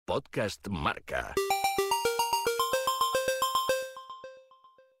Podcast Marca.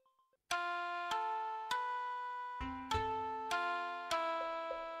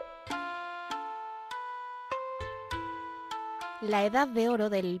 La edad de oro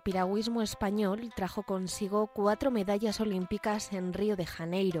del piragüismo español trajo consigo 4 medallas olímpicas en Río de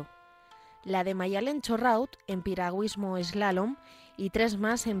Janeiro, la de Mayalen Chorraut en piragüismo slalom y 3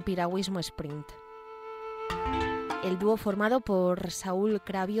 más en piragüismo sprint. El dúo formado por Saúl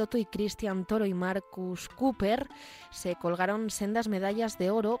Cravioto y Cristian Toro y Marcus Cooper se colgaron sendas medallas de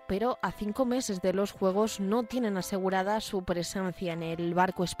oro, pero a 5 meses de los Juegos no tienen asegurada su presencia en el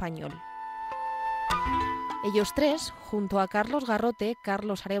barco español. Ellos tres, junto a Carlos Garrote,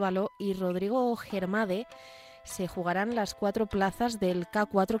 Carlos Arévalo y Rodrigo Germade, se jugarán las 4 plazas del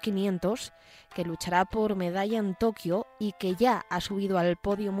K4 500, que luchará por medalla en Tokio y que ya ha subido al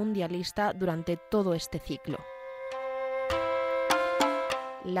podio mundialista durante todo este ciclo.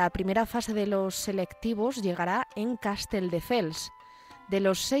 La primera fase de los selectivos llegará en Castelldefels. De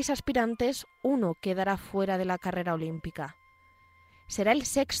los 6 aspirantes, 1 quedará fuera de la carrera olímpica. Será el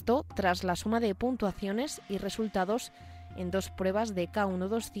sexto tras la suma de puntuaciones y resultados en 2 pruebas de K1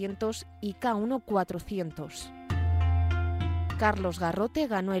 200 y K1 400. Carlos Garrote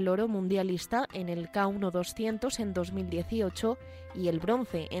ganó el oro mundialista en el K1 200 en 2018 y el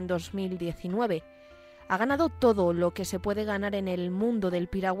bronce en 2019. Ha ganado todo lo que se puede ganar en el mundo del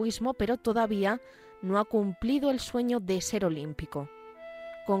piragüismo, pero todavía no ha cumplido el sueño de ser olímpico.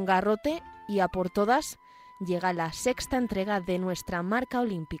 Con Garrote y a por todas, llega la 6ª entrega de nuestra marca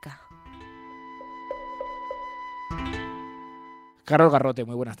olímpica. Carlos Garrote,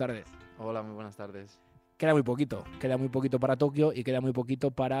 muy buenas tardes. Hola, muy buenas tardes. Queda muy poquito para Tokio y queda muy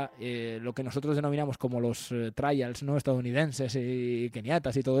poquito para lo que nosotros denominamos como los trials, ¿no?, estadounidenses y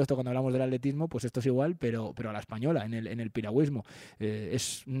keniatas y todo esto cuando hablamos del atletismo. Pues esto es igual, pero a la española, en el piragüismo.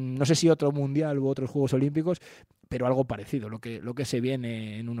 Es, no sé si otro mundial u otros Juegos Olímpicos, pero algo parecido, lo que se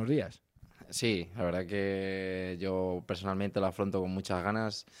viene en unos días. Sí, la verdad que yo personalmente la afronto con muchas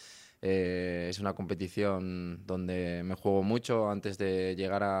ganas. Es una competición donde me juego mucho antes de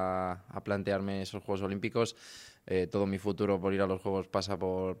llegar a plantearme esos Juegos Olímpicos. Todo mi futuro por ir a los Juegos pasa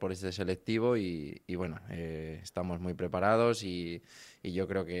por este selectivo y bueno, estamos muy preparados y yo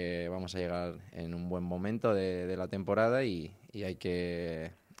creo que vamos a llegar en un buen momento de la temporada y hay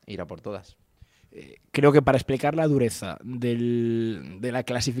que ir a por todas. Creo que para explicar la dureza de la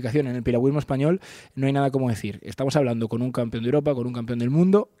clasificación en el piragüismo español no hay nada como decir. Estamos hablando con un campeón de Europa, con un campeón del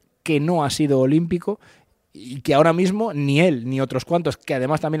mundo, que no ha sido olímpico y que ahora mismo ni él ni otros cuantos, que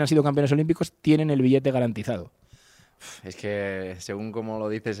además también han sido campeones olímpicos, tienen el billete garantizado. Es que según como lo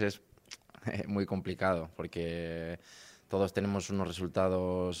dices es muy complicado porque todos tenemos unos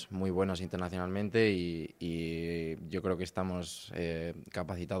resultados muy buenos internacionalmente y yo creo que estamos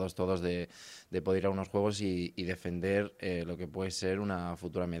capacitados todos de poder ir a unos Juegos y defender lo que puede ser una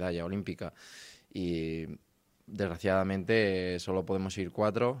futura medalla olímpica. Y desgraciadamente solo podemos ir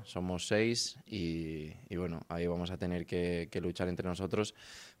 4, somos 6 y bueno, ahí vamos a tener que luchar entre nosotros,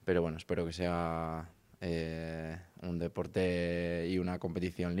 pero bueno, espero que sea un deporte y una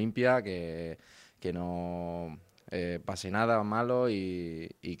competición limpia, que no pase nada malo y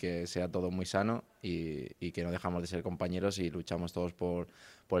que sea todo muy sano y que no dejamos de ser compañeros y luchamos todos por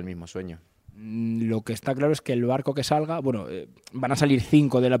el mismo sueño. Lo que está claro es que el barco que salga, bueno, van a salir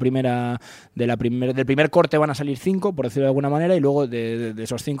 5 del primer corte, van a salir 5, por decirlo de alguna manera, y luego de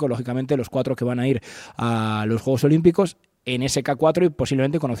esos 5, lógicamente, los 4 que van a ir a los Juegos Olímpicos en ese K4 y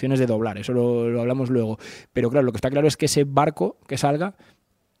posiblemente con opciones de doblar, eso lo hablamos luego. Pero claro, lo que está claro es que ese barco que salga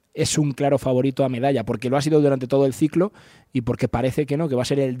es un claro favorito a medalla, porque lo ha sido durante todo el ciclo y porque parece que no, que va a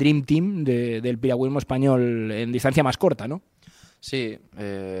ser el Dream Team del piragüismo español en distancia más corta, ¿no? Sí,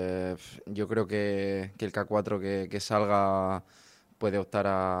 yo creo que el K4 que salga puede optar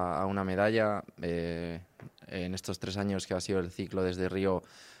a una medalla. En estos 3 años que ha sido el ciclo desde Río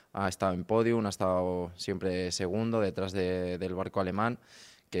ha estado en podium, ha estado siempre segundo detrás del barco alemán,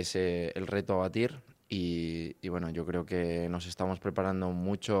 que es el reto a batir. Y bueno, yo creo que nos estamos preparando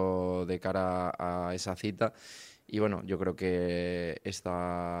mucho de cara a esa cita. Y bueno, yo creo que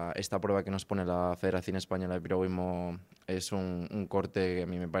esta prueba que nos pone la Federación Española de Piragüismo es un corte que a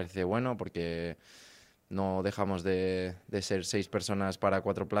mí me parece bueno, porque no dejamos de ser 6 personas para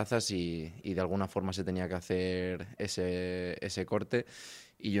 4 plazas y de alguna forma se tenía que hacer ese corte.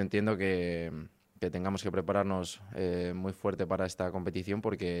 Y yo entiendo que que tengamos que prepararnos muy fuerte para esta competición,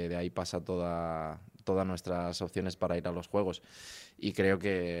 porque de ahí pasa todas nuestras opciones para ir a los Juegos. Y creo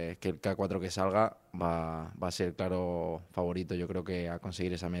que el K4 que salga va a ser claro favorito, yo creo, que a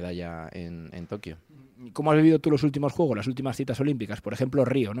conseguir esa medalla en Tokio. ¿Cómo has vivido tú los últimos Juegos, las últimas citas olímpicas? Por ejemplo,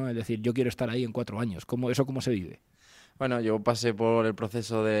 Río, ¿no? Es decir, yo quiero estar ahí en 4 años. ¿Cómo se vive? Bueno, yo pasé por el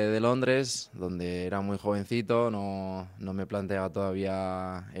proceso de Londres, donde era muy jovencito, no me planteaba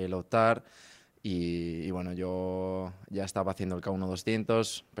todavía el optar. Y bueno, yo ya estaba haciendo el K1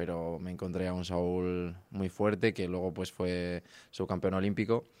 200, pero me encontré a un Saúl muy fuerte, que luego pues fue subcampeón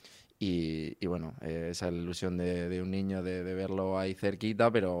olímpico. Y bueno, esa ilusión de un niño de verlo ahí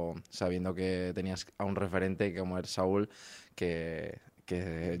cerquita, pero sabiendo que tenías a un referente como era Saúl, que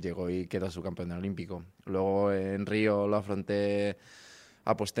llegó y quedó subcampeón olímpico. Luego en Río lo afronté,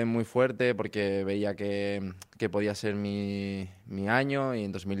 aposté muy fuerte porque veía que podía ser mi año, y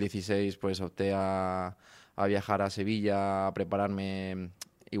en 2016 pues opté a viajar a Sevilla a prepararme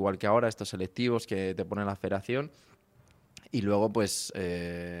igual que ahora, estos selectivos que te pone la federación. Y luego pues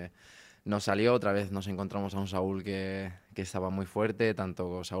nos salió, otra vez nos encontramos a un Saúl que estaba muy fuerte,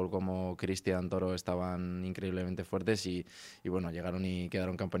 tanto Saúl como Cristian Toro estaban increíblemente fuertes y bueno, llegaron y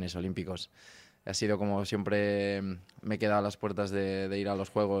quedaron campeones olímpicos. Ha sido como siempre, me he quedado a las puertas de ir a los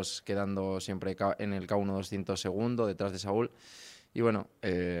Juegos, quedando siempre en el K1 200 segundo, detrás de Saúl. Y bueno,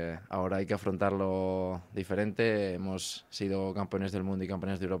 ahora hay que afrontarlo diferente. Hemos sido campeones del mundo y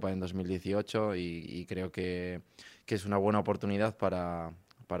campeones de Europa en 2018 y creo que es una buena oportunidad para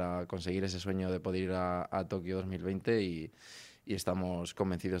conseguir ese sueño de poder ir a Tokio 2020 y estamos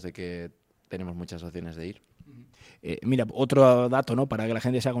convencidos de que tenemos muchas opciones de ir. Mira, otro dato, ¿no? Para que la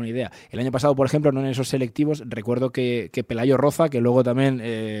gente se haga una idea. El año pasado, por ejemplo, no en esos selectivos, recuerdo que Pelayo Roza, que luego también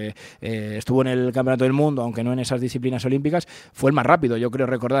estuvo en el Campeonato del Mundo, aunque no en esas disciplinas olímpicas, fue el más rápido, yo creo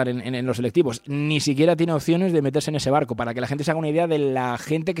recordar, en los selectivos. Ni siquiera tiene opciones de meterse en ese barco, para que la gente se haga una idea de la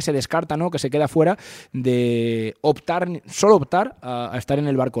gente que se descarta, ¿no? Que se queda fuera de solo optar a estar en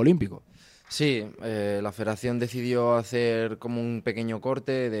el barco olímpico. Sí, la federación decidió hacer como un pequeño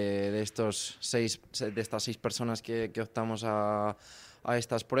corte de estas 6 personas que optamos a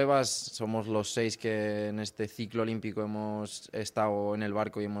estas pruebas. Somos los 6 que en este ciclo olímpico hemos estado en el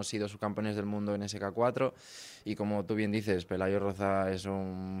barco y hemos sido subcampeones del mundo en SK4. Y como tú bien dices, Pelayo Roza es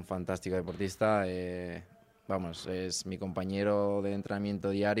un fantástico deportista. Vamos, es mi compañero de entrenamiento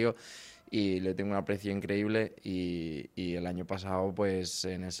diario y le tengo un aprecio increíble, y el año pasado pues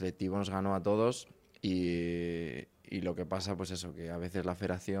en el selectivo nos ganó a todos y lo que pasa pues eso, que a veces la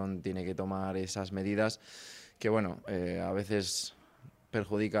federación tiene que tomar esas medidas que bueno, a veces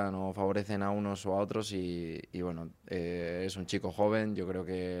perjudican o favorecen a unos o a otros y bueno, es un chico joven, yo creo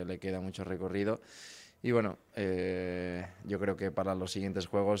que le queda mucho recorrido. Y bueno, yo creo que para los siguientes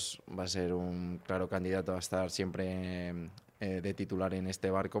Juegos va a ser un claro candidato a estar siempre de titular en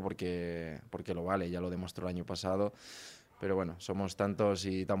este barco porque lo vale, ya lo demostró el año pasado. Pero bueno, somos tantos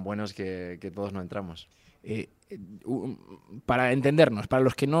y tan buenos que todos no entramos. Para entendernos, para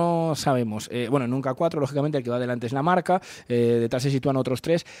los que no sabemos, bueno, en un K4, lógicamente, el que va adelante es la marca, detrás se sitúan otros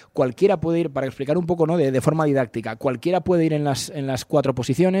 3. Cualquiera puede ir, para explicar un poco, ¿no? de forma didáctica, cualquiera puede ir en las 4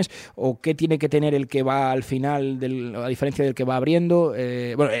 posiciones, o qué tiene que tener el que va al final, a diferencia del que va abriendo.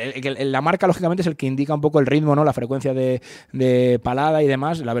 Bueno, la marca, lógicamente, es el que indica un poco el ritmo, ¿no? La frecuencia de palada y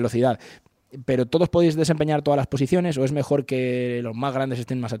demás, la velocidad. Pero ¿todos podéis desempeñar todas las posiciones o es mejor que los más grandes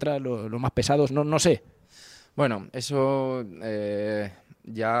estén más atrás, los más pesados? No sé. Bueno, eso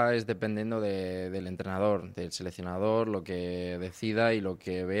ya es dependiendo del entrenador, del seleccionador, lo que decida y lo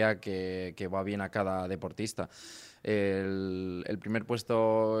que vea que va bien a cada deportista. El primer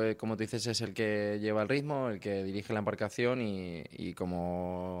puesto, como tú dices, es el que lleva el ritmo, el que dirige la embarcación y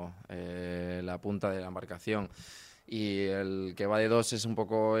como la punta de la embarcación. Y el que va de 2 es un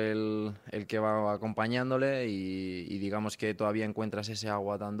poco el que va acompañándole y digamos que todavía encuentras ese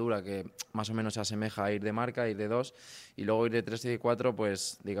agua tan dura que más o menos se asemeja a ir de marca, ir de 2, y luego ir de 3 y de 4,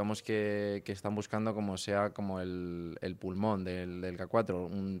 pues digamos que están buscando como sea como el pulmón del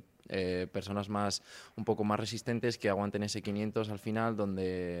K4, personas un poco más resistentes que aguanten ese 500 al final,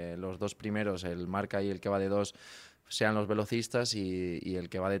 donde los 2 primeros, el marca y el que va de 2, sean los velocistas y el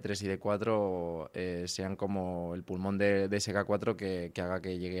que va de 3 y de 4 sean como el pulmón de ese K4 que haga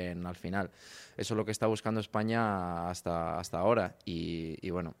que lleguen al final. Eso es lo que está buscando España hasta ahora y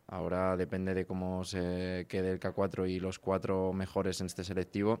bueno, ahora depende de cómo se quede el K4 y los 4 mejores en este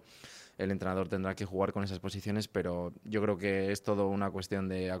selectivo. El entrenador tendrá que jugar con esas posiciones, pero yo creo que es todo una cuestión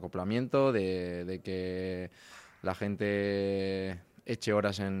de acoplamiento, de que la gente eche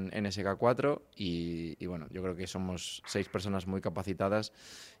horas en SK4 y bueno, yo creo que somos 6 personas muy capacitadas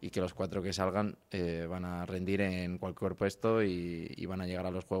y que los 4 que salgan van a rendir en cualquier puesto y van a llegar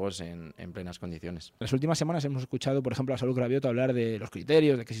a los Juegos en plenas condiciones. Las últimas semanas hemos escuchado, por ejemplo, a Saúl Gravioto hablar de los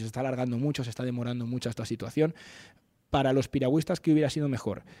criterios, de que si se está alargando mucho, se está demorando mucho esta situación. Para los piragüistas, ¿qué hubiera sido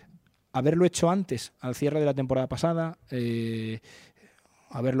mejor? ¿Haberlo hecho antes, al cierre de la temporada pasada? Es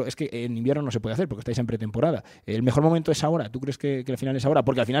que en invierno no se puede hacer porque estáis en pretemporada. ¿El mejor momento es ahora? ¿Tú crees que el final es ahora?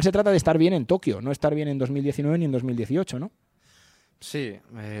 Porque al final se trata de estar bien en Tokio, no estar bien en 2019 ni en 2018, ¿no? Sí,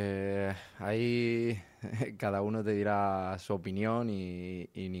 ahí cada uno te dirá su opinión y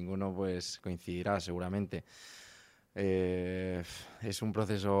ninguno pues coincidirá seguramente. Es un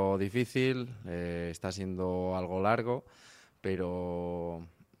proceso difícil, está siendo algo largo, pero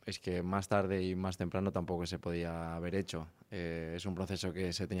es que más tarde y más temprano tampoco se podía haber hecho. Es un proceso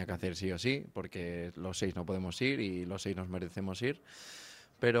que se tenía que hacer sí o sí, porque los 6 no podemos ir y los 6 nos merecemos ir.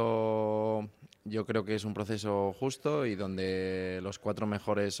 Pero yo creo que es un proceso justo y donde los 4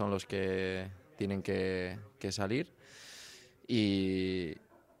 mejores son los que tienen que salir. Y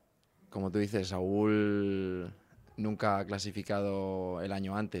como tú dices, Saúl nunca ha clasificado el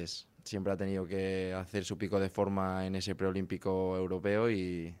año antes. Siempre ha tenido que hacer su pico de forma en ese preolímpico europeo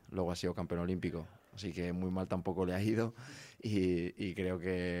y luego ha sido campeón olímpico. Así que muy mal tampoco le ha ido y creo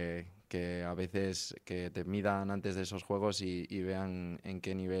que a veces que te midan antes de esos juegos y vean en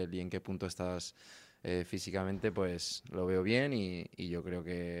qué nivel y en qué punto estás físicamente, pues lo veo bien y yo creo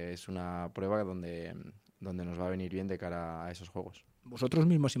que es una prueba donde nos va a venir bien de cara a esos juegos. ¿Vosotros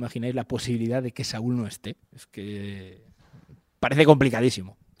mismos imagináis la posibilidad de que Saúl no esté? Es que parece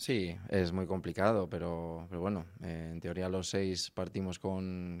complicadísimo. Sí, es muy complicado, pero bueno, en teoría los 6 partimos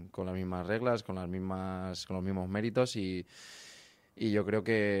con las mismas reglas, con los mismos méritos y yo creo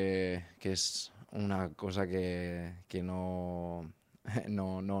que es una cosa que no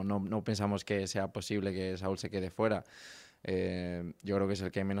pensamos que sea posible que Saúl se quede fuera. Yo creo que es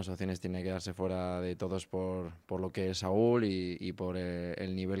el que menos opciones tiene que darse fuera de todos por lo que es Saúl y por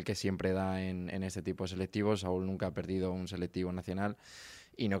el nivel que siempre da en este tipo de selectivos. Saúl nunca ha perdido un selectivo nacional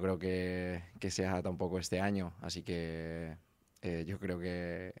y no creo que sea tampoco este año. Así que yo creo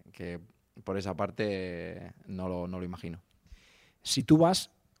que por esa parte no lo imagino. Si tú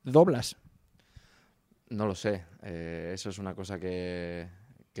vas, ¿doblas? No lo sé. Eso es una cosa que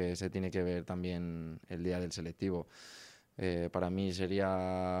se tiene que ver también el día del selectivo. Para mí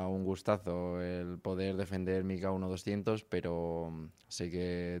sería un gustazo el poder defender mi K1 200, pero sé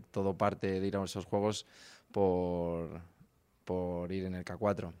que todo parte de ir a esos juegos por ir en el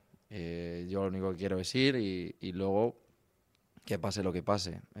K4. Yo lo único que quiero es ir y luego que pase lo que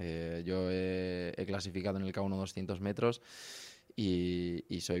pase. Yo he clasificado en el K1 200 metros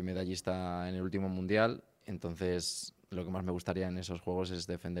y soy medallista en el último mundial, entonces lo que más me gustaría en esos juegos es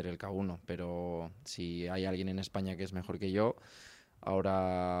defender el K1, pero si hay alguien en España que es mejor que yo,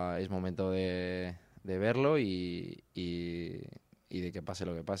 ahora es momento de verlo y de que pase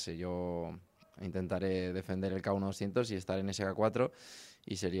lo que pase. Yo intentaré defender el K1 200 y estar en ese K4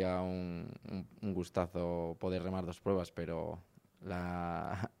 y sería un gustazo poder remar 2 pruebas, pero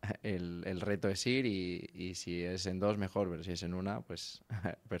el reto es ir y si es en 2 mejor, pero si es en una, pues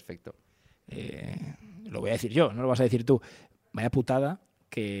perfecto. Lo voy a decir yo, no lo vas a decir tú. Vaya putada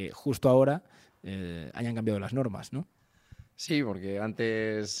que justo ahora hayan cambiado las normas, ¿no? Sí, porque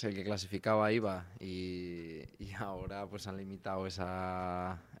antes el que clasificaba iba y ahora pues han limitado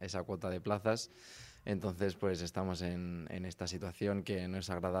esa cuota de plazas. Entonces pues estamos en esta situación que no es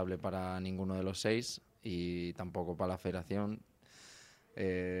agradable para ninguno de los 6 y tampoco para la federación.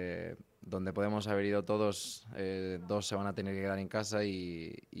 Donde podemos haber ido todos, 2 se van a tener que quedar en casa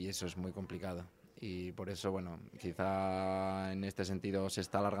y eso es muy complicado. Y por eso, bueno, quizá en este sentido se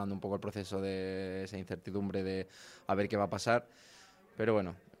está alargando un poco el proceso de esa incertidumbre de a ver qué va a pasar. Pero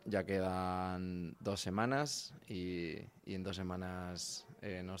bueno, ya quedan 2 semanas y en 2 semanas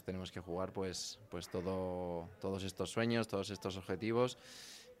nos tenemos que jugar pues todos estos sueños, todos estos objetivos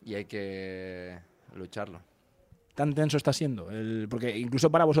y hay que lucharlo. ¿Tan tenso está siendo? Porque incluso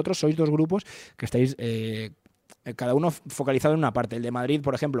para vosotros sois 2 grupos que estáis cada uno focalizado en una parte. El de Madrid,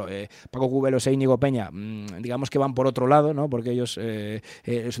 por ejemplo, Paco Cubelos e Íñigo Peña, digamos que van por otro lado, ¿no? Porque ellos,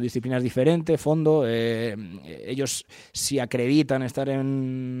 su disciplina es diferente, fondo, ellos si acreditan estar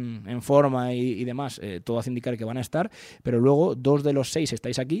en forma y demás, todo hace indicar que van a estar, pero luego 2 de los 6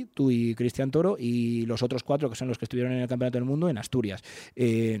 estáis aquí, tú y Cristian Toro, y los otros 4 que son los que estuvieron en el Campeonato del Mundo en Asturias.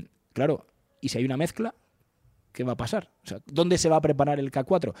 Claro, y si hay una mezcla, ¿qué va a pasar? O sea, ¿dónde se va a preparar el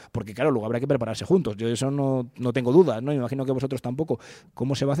K4? Porque claro, luego habrá que prepararse juntos. Yo de eso no tengo dudas, ¿no? Me imagino que vosotros tampoco.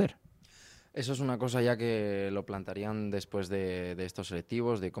 ¿Cómo se va a hacer? Eso es una cosa ya que lo plantearían después de estos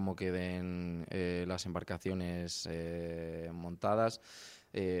selectivos, de cómo queden las embarcaciones montadas.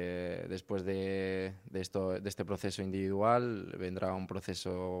 Después de este proceso individual vendrá un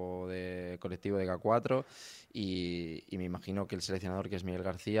proceso colectivo de K4 y me imagino que el seleccionador, que es Miguel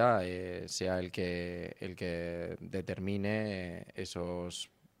García, sea el que determine esos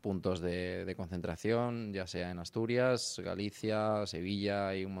puntos de concentración, ya sea en Asturias, Galicia, Sevilla,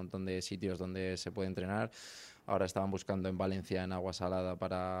 hay un montón de sitios donde se puede entrenar. Ahora estaban buscando en Valencia, en agua salada,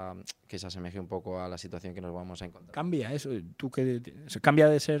 para que se asemeje un poco a la situación que nos vamos a encontrar. ¿Cambia eso? ¿Cambia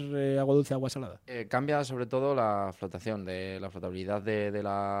de ser agua dulce a agua salada? Cambia sobre todo la flotación, la flotabilidad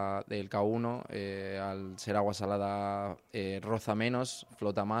del K1. Al ser agua salada roza menos,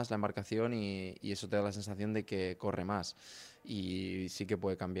 flota más la embarcación y eso te da la sensación de que corre más. Y sí que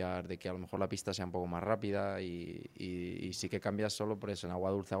puede cambiar, de que a lo mejor la pista sea un poco más rápida y sí que cambia solo por eso. En agua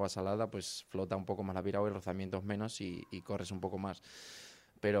dulce, agua salada, pues flota un poco más la piragua y rozamientos menos y corres un poco más.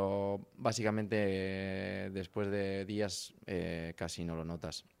 Pero básicamente después de días casi no lo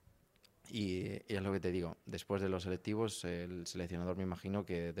notas. Y es lo que te digo, después de los selectivos, el seleccionador me imagino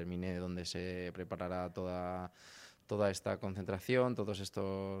que determine dónde se preparará toda esta concentración, todos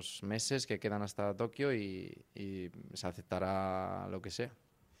estos meses que quedan hasta Tokio y se aceptará lo que sea.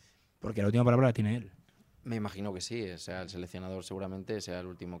 Porque la última palabra la tiene él. Me imagino que sí, o sea, el seleccionador seguramente sea el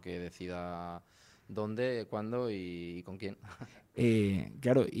último que decida dónde, cuándo y con quién.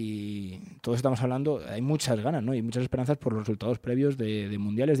 Claro, y todos estamos hablando, hay muchas ganas, ¿no? Y muchas esperanzas por los resultados previos de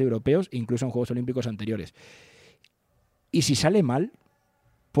mundiales, de europeos, incluso en Juegos Olímpicos anteriores. Y si sale mal,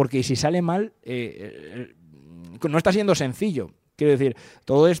 porque si sale mal, no está siendo sencillo. Quiero decir,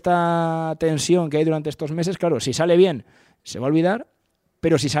 toda esta tensión que hay durante estos meses, claro, si sale bien, se va a olvidar,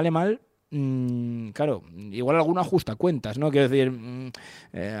 pero si sale mal, claro, igual alguno ajusta cuentas, ¿no? Quiero decir,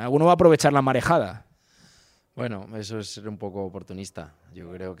 alguno va a aprovechar la marejada. Bueno, eso es ser un poco oportunista.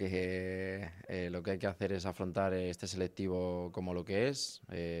 Yo creo que lo que hay que hacer es afrontar este selectivo como lo que es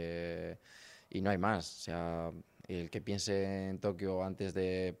y no hay más. O sea, el que piense en Tokio antes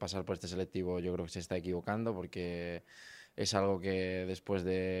de pasar por este selectivo, yo creo que se está equivocando, porque es algo que después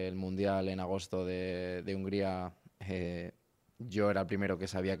del Mundial en agosto de Hungría, yo era el primero que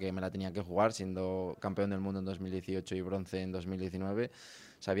sabía que me la tenía que jugar, siendo campeón del mundo en 2018 y bronce en 2019.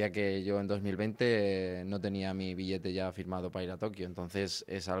 Sabía que yo en 2020 no tenía mi billete ya firmado para ir a Tokio. Entonces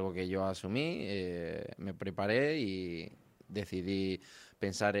es algo que yo asumí, me preparé y decidí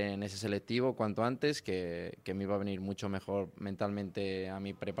pensar en ese selectivo cuanto antes, que me iba a venir mucho mejor mentalmente a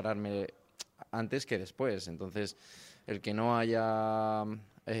mí prepararme antes que después. Entonces, el que no haya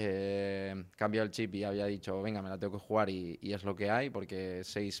cambiado el chip y había dicho, venga, me la tengo que jugar y es lo que hay, porque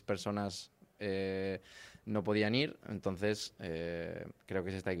 6 personas no podían ir, entonces creo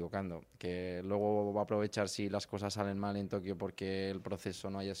que se está equivocando. Que luego va a aprovechar si las cosas salen mal en Tokio porque el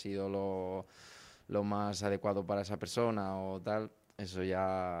proceso no haya sido lo más adecuado para esa persona o tal. Eso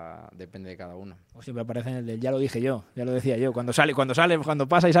ya depende de cada uno. O siempre aparece en el del ya lo dije yo, ya lo decía yo. Cuando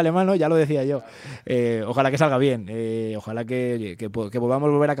pasa y sale mal, ¿no? Ya lo decía yo. Ojalá que salga bien. Ojalá que podamos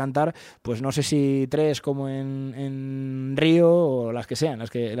volver a cantar, pues no sé si 3 como en Río o las que sean,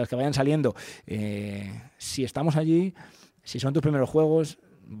 las que vayan saliendo. Si estamos allí, si son tus primeros juegos,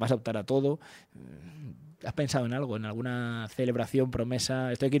 vas a optar a todo. ¿Has pensado en algo? ¿En alguna celebración,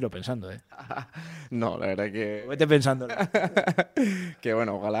 promesa? Estoy aquí lo pensando, ¿eh? No, la verdad que... Vete pensando. Que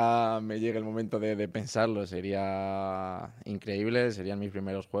bueno, ojalá me llegue el momento de pensarlo. Sería increíble, serían mis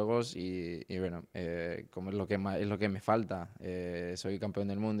primeros juegos y bueno, como es lo que me falta. Soy campeón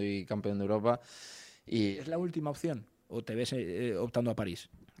del mundo y campeón de Europa. Y... ¿Es la última opción? ¿O te ves optando a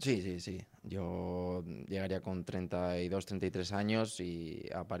París? Sí. Yo llegaría con 32, 33 años y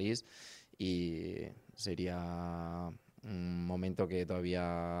a París y sería un momento que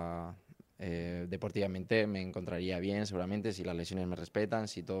todavía deportivamente me encontraría bien, seguramente, si las lesiones me respetan,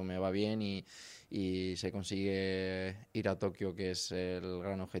 si todo me va bien y se consigue ir a Tokio, que es el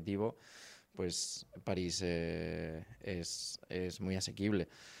gran objetivo, pues París es muy asequible.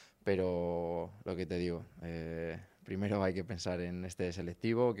 Pero lo que te digo, primero hay que pensar en este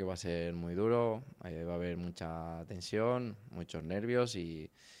selectivo, que va a ser muy duro, va a haber mucha tensión, muchos nervios y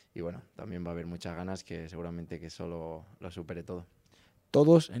bueno, también va a haber muchas ganas, que seguramente que solo lo supere todo.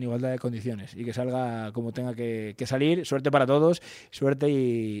 Todos en igualdad de condiciones y que salga como tenga que salir. Suerte para todos, suerte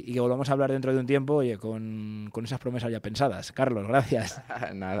y que volvamos a hablar dentro de un tiempo, oye, con esas promesas ya pensadas. Carlos, gracias.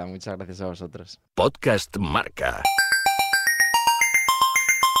 Nada, muchas gracias a vosotros. Podcast Marca.